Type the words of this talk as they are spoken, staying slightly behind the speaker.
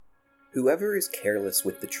Whoever is careless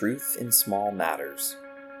with the truth in small matters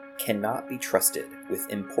cannot be trusted with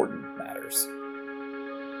important matters.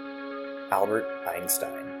 Albert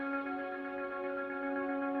Einstein.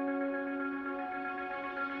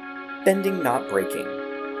 Bending Not Breaking,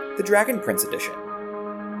 the Dragon Prince Edition.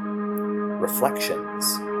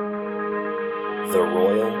 Reflections. The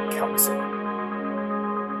Royal Council.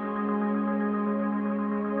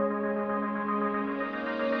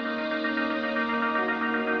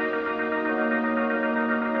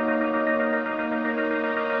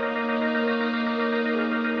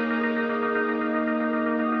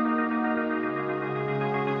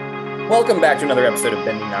 Welcome back to another episode of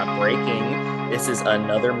Bending Not Breaking. This is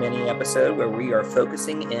another mini episode where we are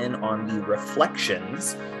focusing in on the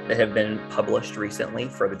reflections that have been published recently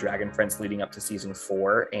for the Dragon Prince leading up to season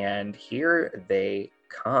 4. And here they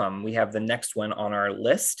come. We have the next one on our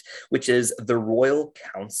list, which is the Royal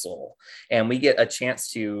Council. And we get a chance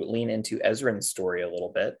to lean into Ezran's story a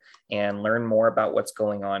little bit and learn more about what's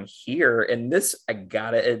going on here. And this, I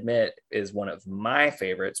gotta admit, is one of my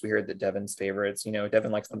favorites. We heard that Devin's favorites,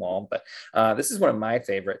 Devin likes them all, but this is one of my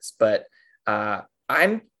favorites. But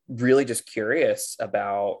I'm really just curious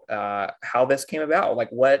about how this came about. Like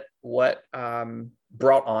what brought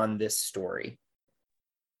on this story?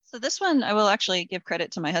 So this one, I will actually give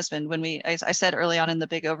credit to my husband. When I said early on in the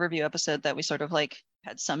big overview episode that we sort of like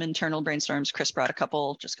had some internal brainstorms. Chris brought a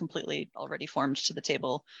couple just completely already formed to the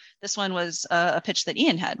table. This one was a pitch that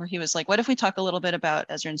Ian had where he was like, what if we talk a little bit about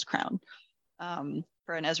Ezran's crown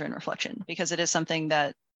for an Ezran reflection? Because it is something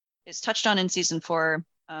that is touched on in season 4,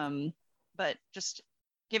 but just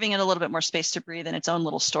giving it a little bit more space to breathe in its own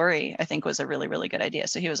little story, I think was a really, really good idea.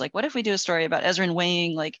 So he was like, what if we do a story about Ezran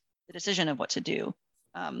weighing like the decision of what to do?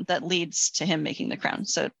 That leads to him making the crown.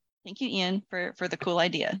 So thank you, Ian, for the cool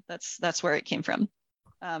idea. That's where it came from.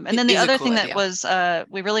 And then the other thing that was,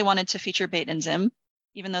 we really wanted to feature Bait and Zim,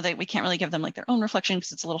 even though we can't really give them like their own reflection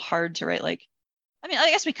because it's a little hard to write. Like, I mean,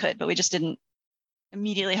 I guess we could, but we just didn't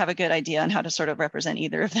immediately have a good idea on how to sort of represent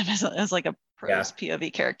either of them as like a prose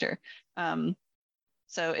POV character.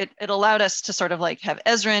 So it allowed us to sort of like have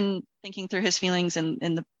Ezran thinking through his feelings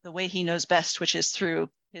in the way he knows best, which is through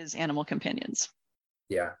his animal companions.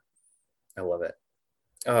 Yeah, I love it.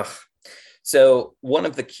 So one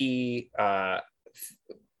of the key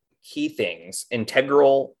things,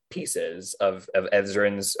 integral pieces of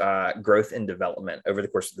Ezran's growth and development over the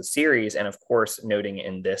course of the series, and of course noting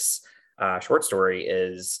in this short story,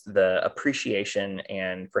 is the appreciation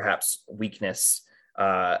and perhaps weakness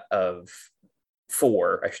of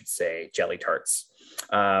 4, I should say, jelly tarts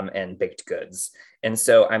and baked goods. And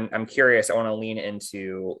so I'm curious, I want to lean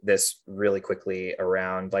into this really quickly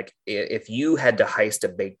around, like, if you had to heist a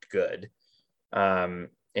baked good and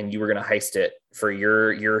you were going to heist it for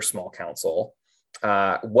your small council,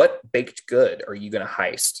 what baked good are you going to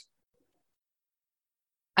heist?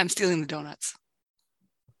 I'm stealing the donuts.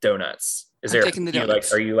 Donuts. I'm taking the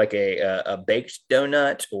donuts. Are you like a baked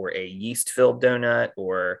donut or a yeast-filled donut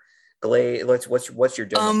or glaze? What's your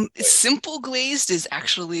donut? Simple glazed is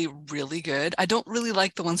actually really good. I don't really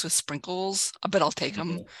like the ones with sprinkles, but I'll take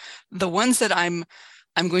them. The ones that I'm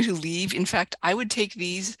going to leave, in fact, I would take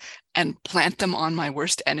these and plant them on my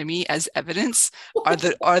worst enemy as evidence, are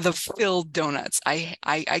the filled donuts. I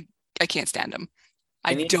can't stand them.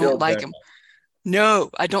 I don't like them. No,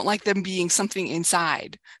 I don't like them being something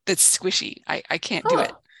inside that's squishy. I can't do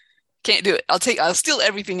it. Can't do it. I'll steal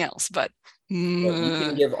everything else, but well, you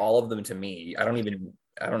can give all of them to me. I don't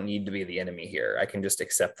need to be the enemy here. I can just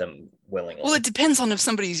accept them willingly. Well, it depends on if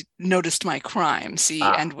somebody's noticed my crime,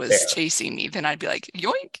 and was chasing me. Then I'd be like,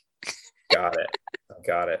 yoink. Got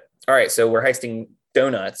it. All right, so we're heisting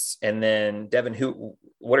donuts, and then Devin,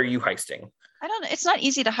 what are you heisting? It's not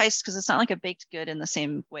easy to heist because it's not like a baked good in the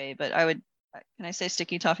same way, but can I say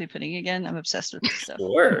sticky toffee pudding again? I'm obsessed with this stuff.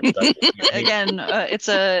 Sure. Again, it's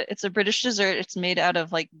a British dessert. It's made out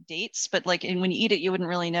of like dates, but like when you eat it, you wouldn't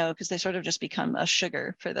really know because they sort of just become a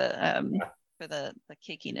sugar for the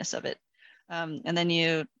cakiness of it. And then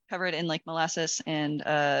you cover it in like molasses, and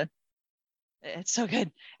it's so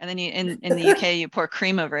good. And then in the UK you pour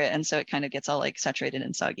cream over it, and so it kind of gets all like saturated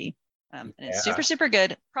and soggy. And it's super, super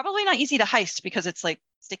good. Probably not easy to heist because it's like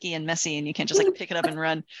sticky and messy and you can't just like pick it up and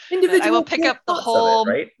run. I will pick up the whole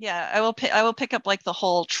right? I will pick up like the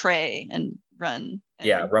whole tray and run.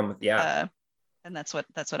 And that's what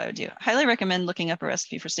I would do. Highly recommend looking up a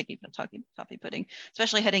recipe for sticky toffee pudding,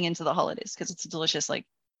 especially heading into the holidays, because it's a delicious, like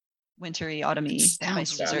wintry, autumny.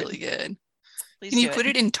 Sounds really good. Please Can you put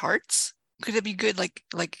it in tarts? Could it be good like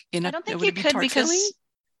in a I don't think you could, because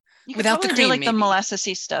you could without the cream, do like the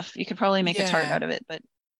molassesy stuff. You could probably make a tart out of it, but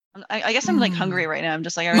I guess I'm like hungry right now. I'm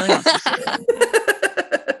just like, I really want some soup.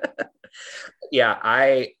 Yeah,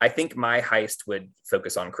 I think my heist would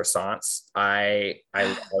focus on croissants. I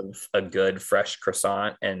love a good fresh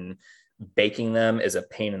croissant, and baking them is a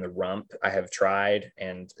pain in the rump. I have tried,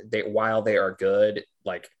 and while they are good,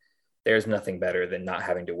 like there's nothing better than not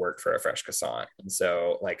having to work for a fresh croissant. And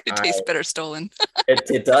so like It tastes better stolen.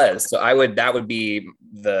 it does. So that would be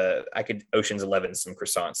I could Ocean's 11 some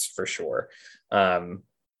croissants for sure.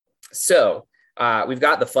 So we've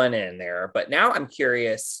got the fun in there, but now I'm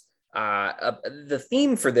curious. The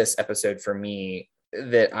theme for this episode for me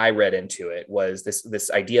that I read into it was this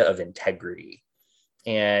idea of integrity,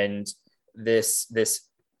 and this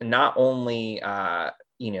not only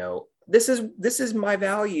this is my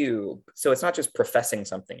value. So it's not just professing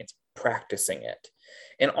something, it's practicing it.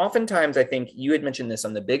 And oftentimes, I think you had mentioned this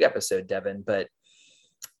on the big episode, Devin, but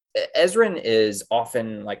Ezran is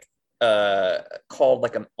often like called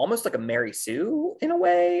like almost like a Mary Sue in a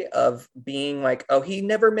way of being like, oh, he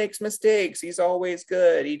never makes mistakes, he's always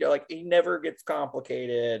good, he never gets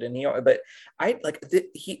complicated, and but I like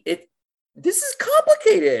this is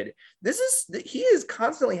complicated. He is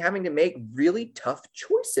constantly having to make really tough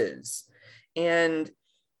choices, and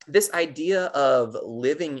this idea of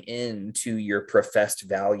living into your professed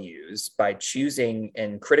values by choosing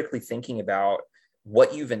and critically thinking about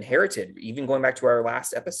what you've inherited, even going back to our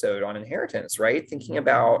last episode on inheritance, right? Thinking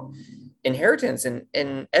about inheritance, and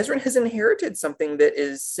Ezran has inherited something that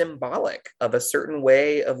is symbolic of a certain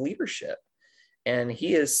way of leadership. And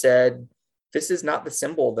he has said, this is not the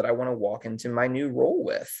symbol that I want to walk into my new role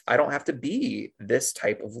with. I don't have to be this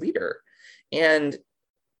type of leader. And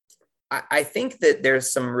I think that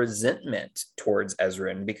there's some resentment towards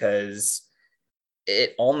Ezran because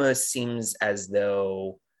it almost seems as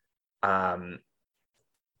though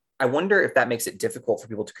I wonder if that makes it difficult for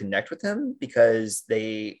people to connect with him, because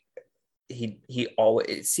he always,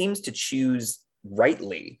 it seems to choose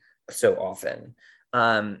rightly so often.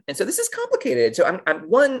 And so this is complicated. So I'm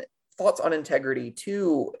one, thoughts on integrity.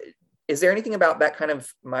 Two, is there anything about that kind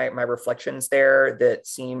of my reflections there that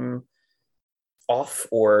seem off,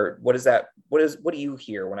 or what do you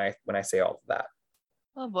hear when I say all of that?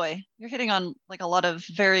 Oh boy, you're hitting on like a lot of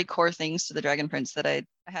very core things to the Dragon Prince that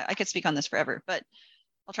I could speak on this forever, but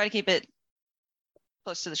I'll try to keep it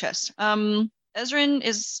close to the chest. Ezran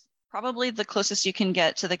is probably the closest you can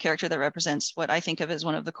get to the character that represents what I think of as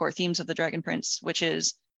one of the core themes of the Dragon Prince, which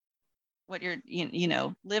is what your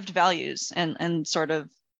lived values, and sort of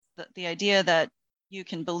the idea that you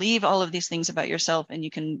can believe all of these things about yourself, and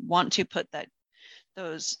you can want to put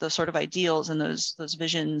those sort of ideals and those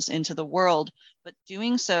visions into the world, but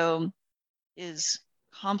doing so is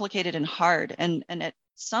complicated and hard. And at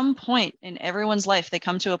some point in everyone's life, they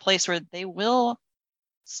come to a place where they will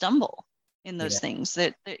stumble in those things,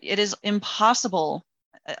 that it is impossible.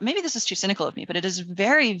 Maybe this is too cynical of me, but it is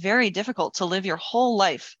very, very difficult to live your whole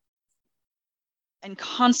life and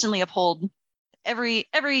constantly uphold every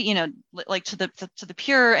like to the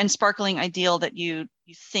pure and sparkling ideal that you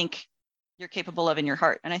think you're capable of in your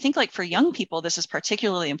heart. And I think like for young people, this is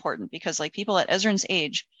particularly important, because like people at Ezran's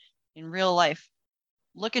age in real life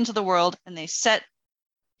look into the world and they set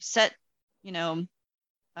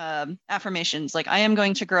affirmations like, I am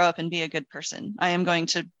going to grow up and be a good person. I am going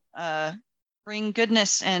to bring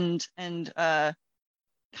goodness and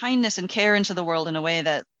kindness and care into the world in a way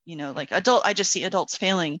that, I just see adults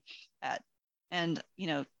failing at. And,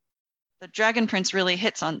 the Dragon Prince really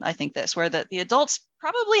hits on, I think, this, where the adults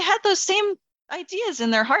probably had those same ideas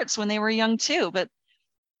in their hearts when they were young too. But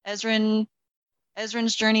Ezran's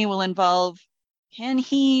journey will involve, can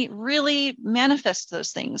he really manifest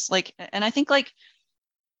those things? And I think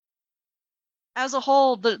as a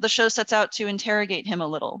whole, the show sets out to interrogate him a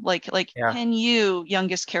little. Can you,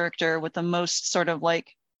 youngest character with the most sort of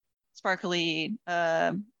sparkly,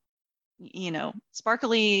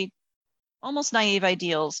 sparkly, almost naive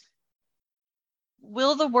ideals,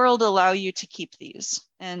 will the world allow you to keep these?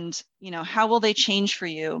 And, how will they change for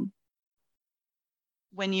you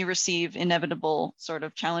when you receive inevitable sort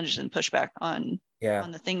of challenges and pushback on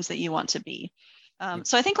the things that you want to be?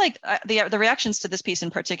 So I think the reactions to this piece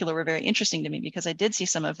in particular were very interesting to me, because I did see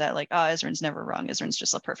some of that, Ezran's never wrong. Ezran's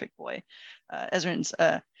just a perfect boy. Ezran's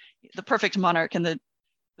the perfect monarch, and the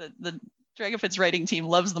Dragonfit's writing team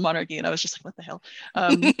loves the monarchy. And I was just like, what the hell?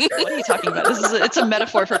 What are you talking about? It's a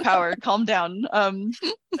metaphor for power. Calm down.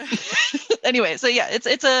 Anyway, so yeah,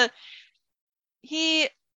 he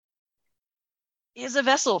is a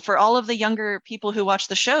vessel for all of the younger people who watch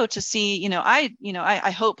the show to see,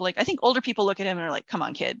 I hope, I think older people look at him and are like, come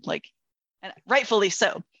on, kid, and rightfully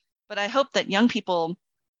so. But I hope that young people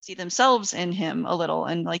see themselves in him a little,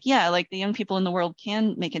 and like, yeah, like the young people in the world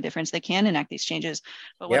can make a difference, they can enact these changes.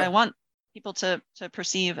 But what I want people to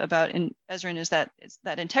perceive about in Ezran is that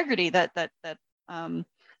integrity, that that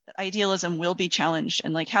idealism will be challenged,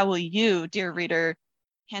 and like, how will you, dear reader,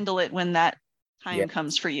 handle it when that time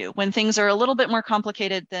comes for you, when things are a little bit more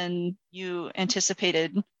complicated than you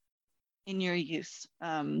anticipated in your youth.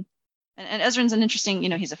 And Ezran's an interesting,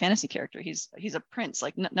 he's a fantasy character. He's a prince.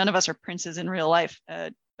 Like none of us are princes in real life.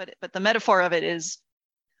 But the metaphor of it is,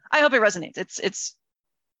 I hope it resonates. It's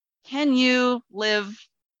can you live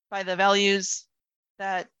by the values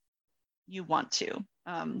that you want to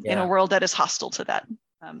in a world that is hostile to that?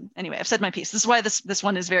 Anyway, I've said my piece. This is why this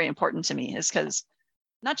one is very important to me, is because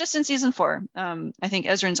not just in season 4. I think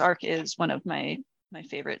Ezran's arc is one of my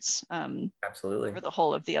favorites. Absolutely. For the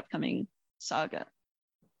whole of the upcoming saga.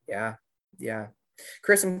 Yeah.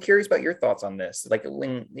 Chris, I'm curious about your thoughts on this. Like,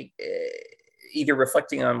 when either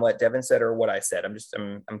reflecting on what Devin said or what I said,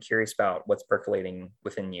 I'm curious about what's percolating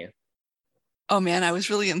within you. Oh man, I was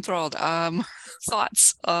really enthralled.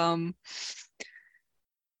 Thoughts. I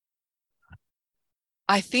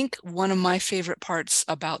think one of my favorite parts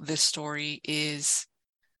about this story is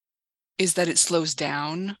that it slows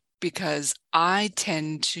down, because I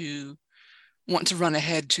tend to want to run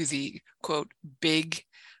ahead to the quote big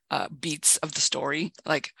beats of the story,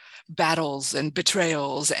 like battles and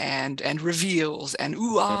betrayals and reveals and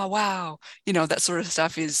ooh ah wow, that sort of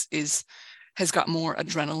stuff has got more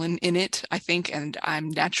adrenaline in it, I think, and I'm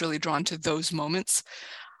naturally drawn to those moments.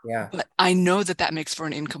 But I know that makes for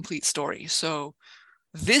an incomplete story. So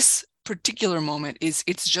this particular moment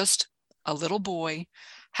it's just a little boy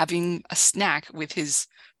having a snack with his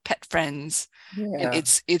pet friends, and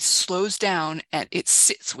it slows down and it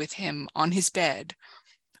sits with him on his bed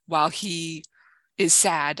while he is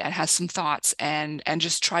sad and has some thoughts and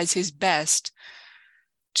just tries his best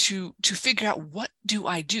to figure out, what do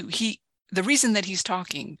I do? The reason that he's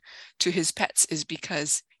talking to his pets is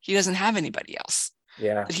because he doesn't have anybody else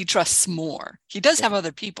that he trusts more. He does have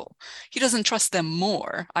other people. He doesn't trust them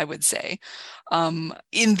more, I would say,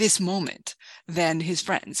 in this moment than his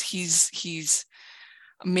friends. He's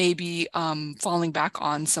maybe falling back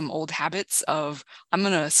on some old habits of, I'm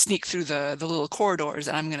going to sneak through the little corridors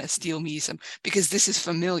and I'm going to steal me some, because this is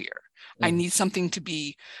familiar. I need something to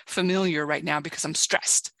be familiar right now because I'm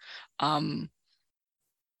stressed. And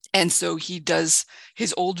so he does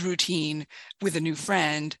his old routine with a new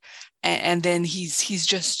friend, and then he's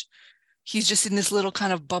just in this little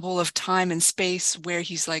kind of bubble of time and space where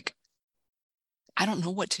he's like, I don't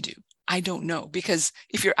know what to do. I don't know, because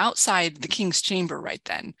if you're outside the king's chamber right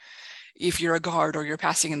then, if you're a guard or you're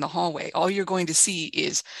passing in the hallway, all you're going to see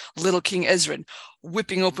is little King Ezran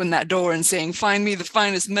whipping open that door and saying, find me the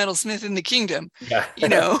finest metalsmith in the kingdom.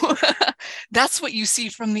 That's what you see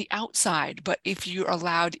from the outside. But if you're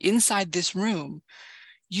allowed inside this room,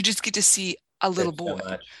 you just get to see a little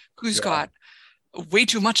boy who's got way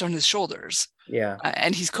too much on his shoulders.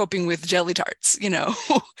 And he's coping with jelly tarts.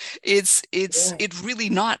 It's really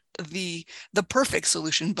not the perfect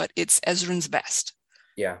solution, but it's Ezran's best.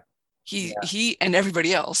 He and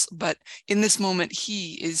everybody else, but in this moment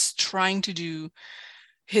he is trying to do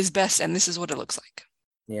his best, and this is what it looks like.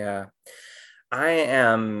 I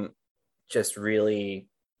am just really,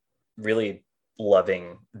 really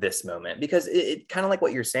loving this moment, because it kind of like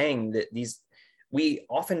what you're saying, that we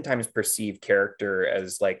oftentimes perceive character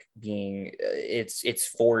as like being it's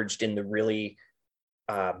forged in the really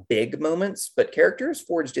big moments, but character is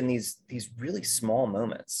forged in these really small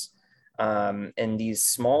moments, and these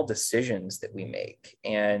small decisions that we make.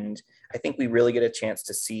 And I think we really get a chance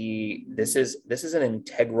to see this is an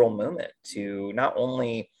integral moment to not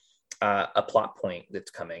only a plot point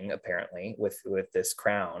that's coming apparently with this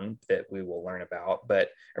crown that we will learn about, but,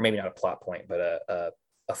 or maybe not a plot point, but a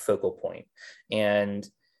focal point. And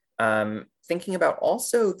thinking about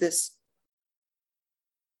also this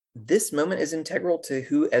moment is integral to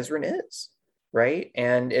who Ezran is, right?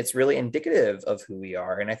 And it's really indicative of who we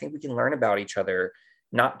are. And I think we can learn about each other,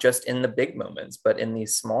 not just in the big moments, but in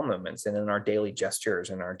these small moments and in our daily gestures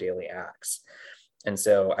and our daily acts. And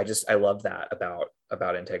so I love that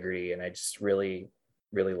about integrity, and I just really,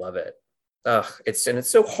 really love it. It's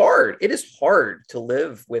so hard. It is hard to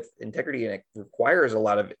live with integrity, and it requires a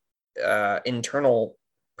lot of internal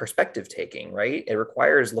perspective taking, right? It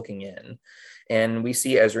requires looking in, and we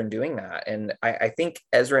see Ezran doing that. And I think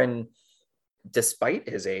Ezran, despite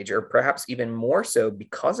his age, or perhaps even more so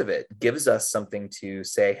because of it, gives us something to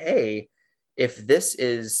say, hey, if this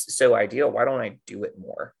is so ideal, why don't I do it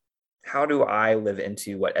more? How do I live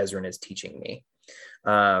into what Ezran is teaching me?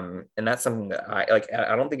 And that's something that I like.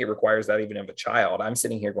 I don't think it requires that even of a child. I'm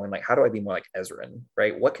sitting here going like, how do I be more like Ezran,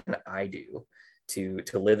 right? What can I do to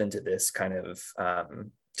live into this kind of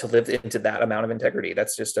to live into that amount of integrity?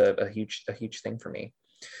 That's just a huge thing for me.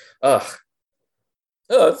 Ugh.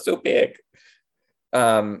 Oh, it's so big.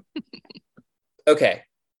 Okay.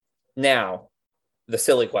 Now, the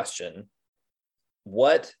silly question.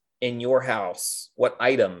 What in your house, what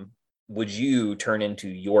item would you turn into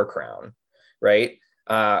your crown, right?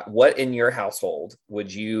 What in your household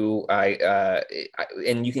would you,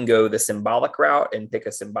 and you can go the symbolic route and pick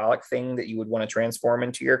a symbolic thing that you would want to transform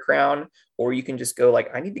into your crown, or you can just go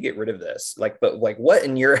like, I need to get rid of this. Like, but like, what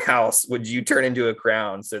in your house would you turn into a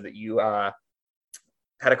crown so that you had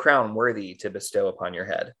a crown worthy to bestow upon your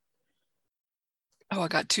head? Oh, I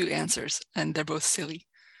got two answers, and they're both silly.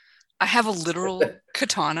 I have a literal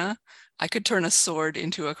katana. I could turn a sword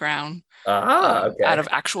into a crown Okay. out of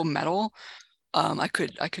actual metal. I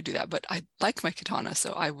could do that, but I like my katana,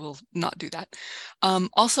 so I will not do that.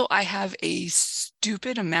 Also, I have a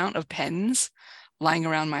stupid amount of pens lying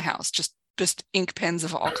around my house, just ink pens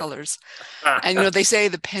of all colors. And they say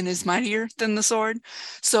the pen is mightier than the sword.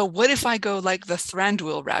 So what if I go like the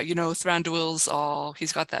Thranduil route? Thranduil's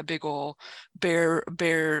he's got that big old bare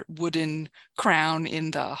wooden crown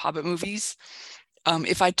in the Hobbit movies.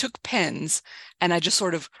 If I took pens and I just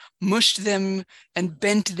sort of mushed them and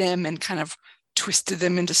bent them and kind of twisted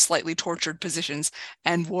them into slightly tortured positions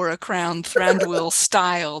and wore a crown Thranduil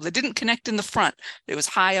style that didn't connect in the front, it was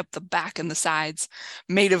high up the back and the sides,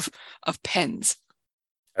 made of pens.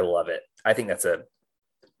 I love it. I think that's a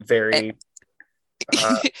very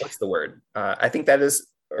what's the word? I think that is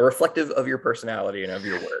reflective of your personality and of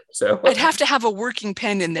your work. So I'd have to have a working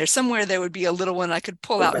pen in there somewhere. There would be a little one I could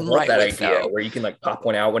pull out and write that with, idea though. Where you can like pop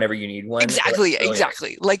one out whenever you need one. Exactly.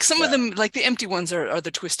 Like some of them, like the empty ones are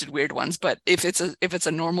the twisted weird ones. But if it's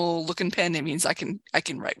a normal looking pen, it means I can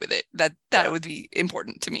write with it. That would be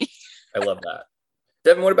important to me. I love that.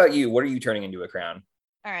 Devin, what about you? What are you turning into a crown?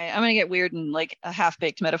 All right, I'm gonna get weird and like a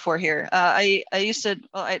half-baked metaphor here. I used to,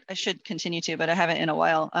 well, I should continue to, but I haven't in a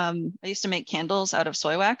while. I used to make candles out of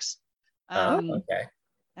soy wax. Okay.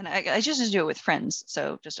 And I just used to do it with friends.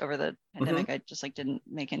 So just over the pandemic, I just like didn't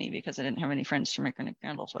make any because I didn't have any friends to make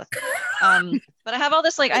candles with. But I have all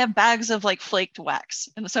this, like I have bags of like flaked wax.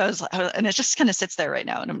 And so and it just kind of sits there right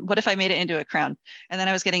now. And what if I made it into a crown? And then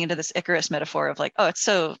I was getting into this Icarus metaphor of like, oh, it's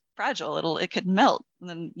so fragile. It could melt.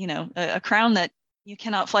 And then, a crown that you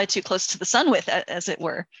cannot fly too close to the sun with, as it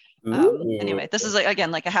were. Anyway, this is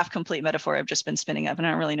again like a half complete metaphor I've just been spinning up, and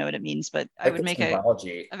I don't really know what it means, but I would make a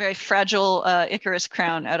very fragile Icarus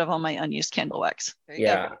crown out of all my unused candle wax.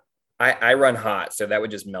 Yeah, I run hot, so that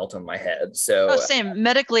would just melt on my head. So same.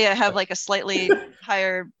 Medically, I have like a slightly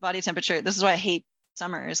higher body temperature. This is why I hate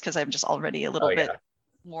summers, because I'm just already a little bit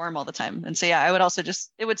warm all the time. And so I would also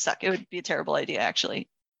it would suck. It would be a terrible idea, actually.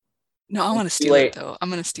 No, I want to steal it though. I'm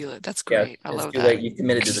going to steal it. That's great. I love that. You've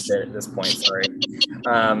committed to the bit at this point. Sorry.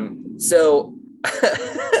 So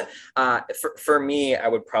for me, I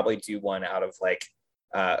would probably do one out of like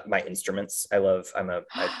my instruments. I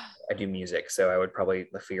do music, so I would probably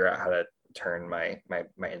figure out how to turn my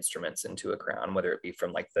instruments into a crown, whether it be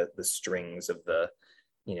from like the strings of the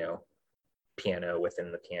piano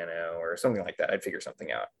within the piano or something like that. I'd figure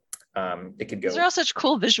something out. It could go. These are all such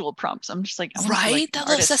cool visual prompts. I'm just like, right?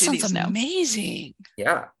 That sounds amazing.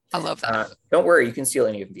 Yeah, I love that. Don't worry, you can steal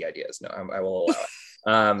any of the ideas. No, I will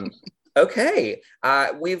allow it. Okay,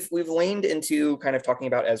 we've leaned into kind of talking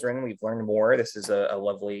about Ezran. We've learned more. This is a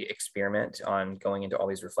lovely experiment on going into all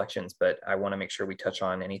these reflections, but I want to make sure we touch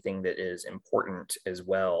on anything that is important as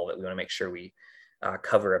well, that we want to make sure we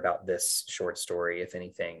cover about this short story, if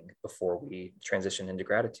anything, before we transition into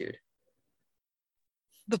gratitude.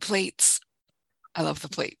 The plates. I love the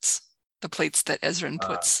plates. The plates that Ezran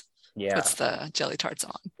puts the jelly tarts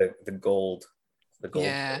on. The gold.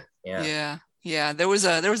 Yeah. There was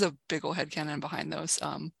a big old headcanon behind those.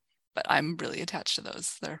 But I'm really attached to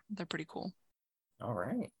those. They're pretty cool. All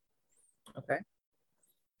right. Okay.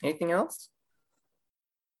 Anything else?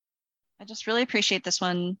 I just really appreciate this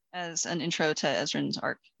one as an intro to Ezran's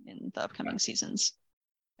arc in the upcoming seasons.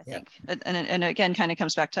 I think, and again, kind of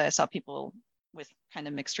comes back to I saw people with kind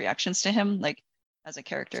of mixed reactions to him, like as a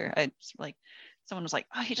character. Someone was like,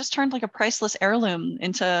 oh, he just turned like a priceless heirloom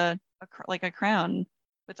into a crown,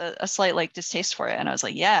 with a slight like distaste for it. And I was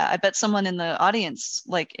like, yeah, I bet someone in the audience,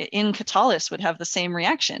 like in Katalis, would have the same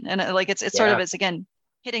reaction. And like it's sort of, it's again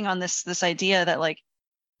hitting on this idea that like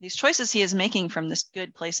these choices he is making from this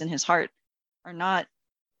good place in his heart are not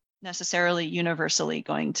necessarily universally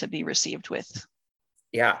going to be received with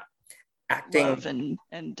acting love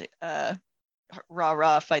and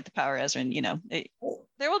rah fight the power, Ezran.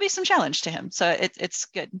 There will be some challenge to him, so it's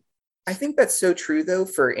good. I think that's so true, though,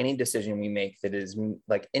 for any decision we make that is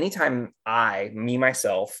like anytime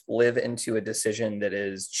myself, live into a decision that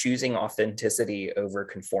is choosing authenticity over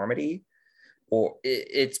conformity, or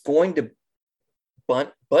it's going to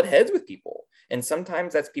butt heads with people. And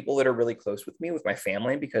sometimes that's people that are really close with me, with my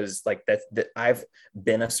family, because like that I've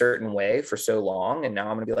been a certain way for so long. And now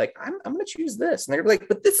I'm going to be like, I'm going to choose this. And they're like,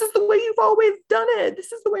 but this is the way you've always done it.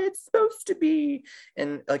 This is the way it's supposed to be.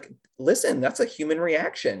 And like, listen, that's a human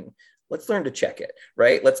reaction. Let's learn to check it,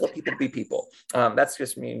 right? Let's let people be people. That's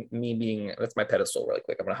just me being, that's my pedestal really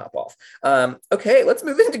quick. I'm going to hop off. Okay, let's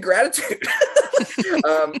move into gratitude.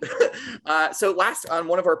 So last, on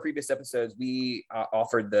one of our previous episodes, we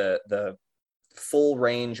offered the full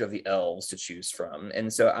range of the elves to choose from.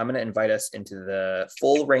 And so I'm going to invite us into the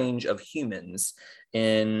full range of humans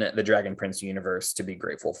in the Dragon Prince universe to be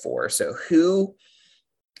grateful for. So who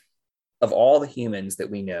of all the humans that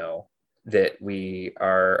we know, that we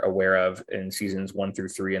are aware of in seasons 1 through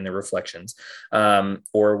 3 and the reflections,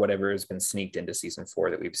 or whatever has been sneaked into season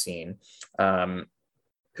 4 that we've seen,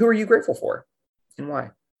 who are you grateful for and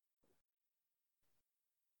why?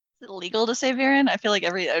 Is it illegal to say Viren? I feel like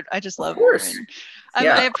I just love Of course.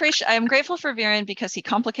 Viren. I'm grateful for Viren because he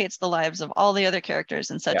complicates the lives of all the other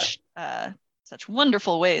characters in such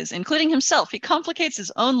wonderful ways, including himself. He complicates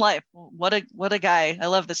his own life. What a guy. I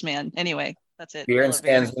love this man. Anyway, that's it. Viren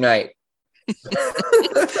stands unite.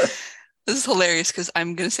 This is hilarious because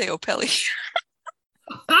I'm gonna say Opeli.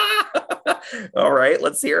 All right,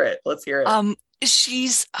 let's hear it.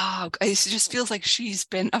 She's it just feels like she's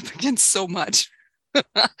been up against so much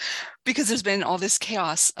because there's been all this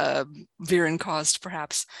chaos Viren caused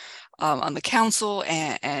perhaps on the council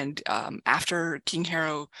and after King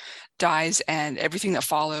Harrow dies and everything that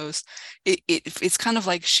follows. It's kind of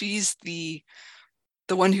like she's the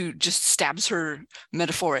one who just stabs her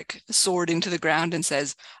metaphoric sword into the ground and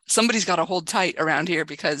says, somebody's got to hold tight around here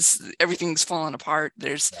because everything's falling apart.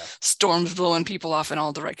 There's storms blowing people off in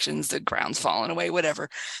all directions. The ground's falling away, whatever.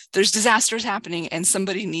 There's disasters happening and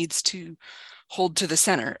somebody needs to hold to the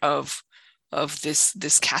center of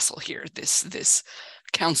this castle here, this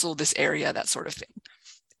council, this area, that sort of thing.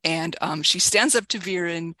 And she stands up to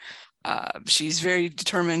Viren. She's very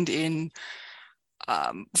determined in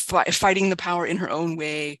fighting the power in her own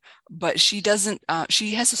way, but she doesn't,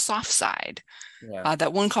 she has a soft side.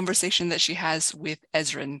 That one conversation that she has with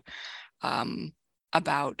Ezran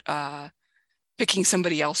about picking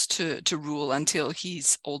somebody else to rule until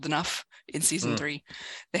he's old enough in season 3.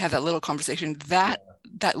 They have that little conversation that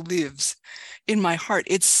lives in my heart.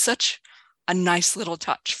 It's such a nice little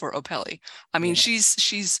touch for Opeli. I mean, she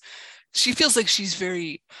feels like she's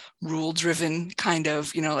very rule driven, kind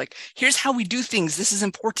of, like, here's how we do things. This is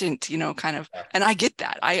important, kind of. And I get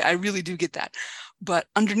that. I really do get that. But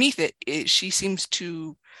underneath it, she seems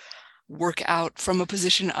to work out from a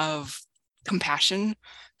position of compassion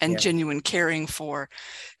and genuine caring for,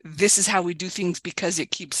 this is how we do things because it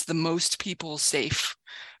keeps the most people safe.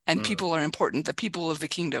 And people are important, the people of the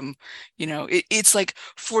kingdom. It's like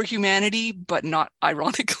for humanity, but not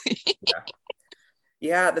ironically.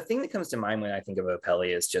 Yeah, the thing that comes to mind when I think of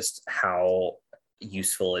Opeli is just how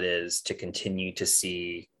useful it is to continue to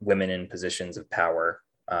see women in positions of power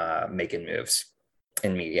making moves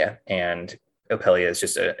in media. And Opeli is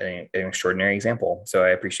just an extraordinary example. So I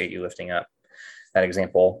appreciate you lifting up that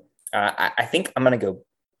example. I think I'm going to go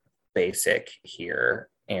basic here,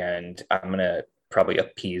 and I'm going to probably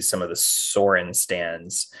appease some of the Soren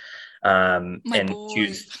stands and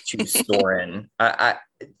choose Soren.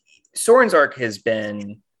 Soren's arc has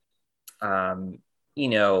been,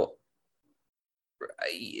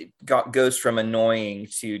 goes from annoying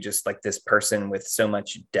to just like this person with so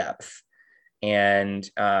much depth, and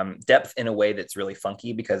depth in a way that's really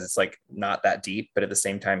funky because it's like not that deep, but at the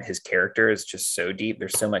same time, his character is just so deep.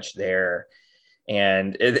 There's so much there.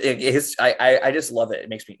 And I just love it. He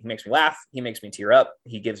makes me laugh. He makes me tear up.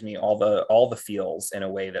 He gives me all the feels in a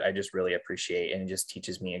way that I just really appreciate, and it just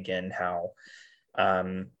teaches me again how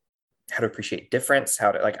to appreciate difference,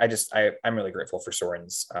 how to I'm really grateful for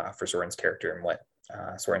Soren's character and what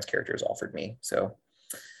Soren's character has offered me. So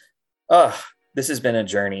this has been a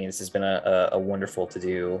journey. This has been a wonderful to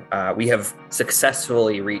do. We have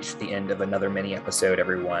successfully reached the end of another mini episode,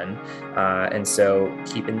 everyone. And so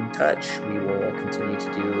keep in touch. We will continue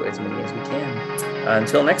to do as many as we can.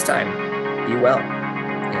 Until next time, be well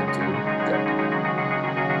and do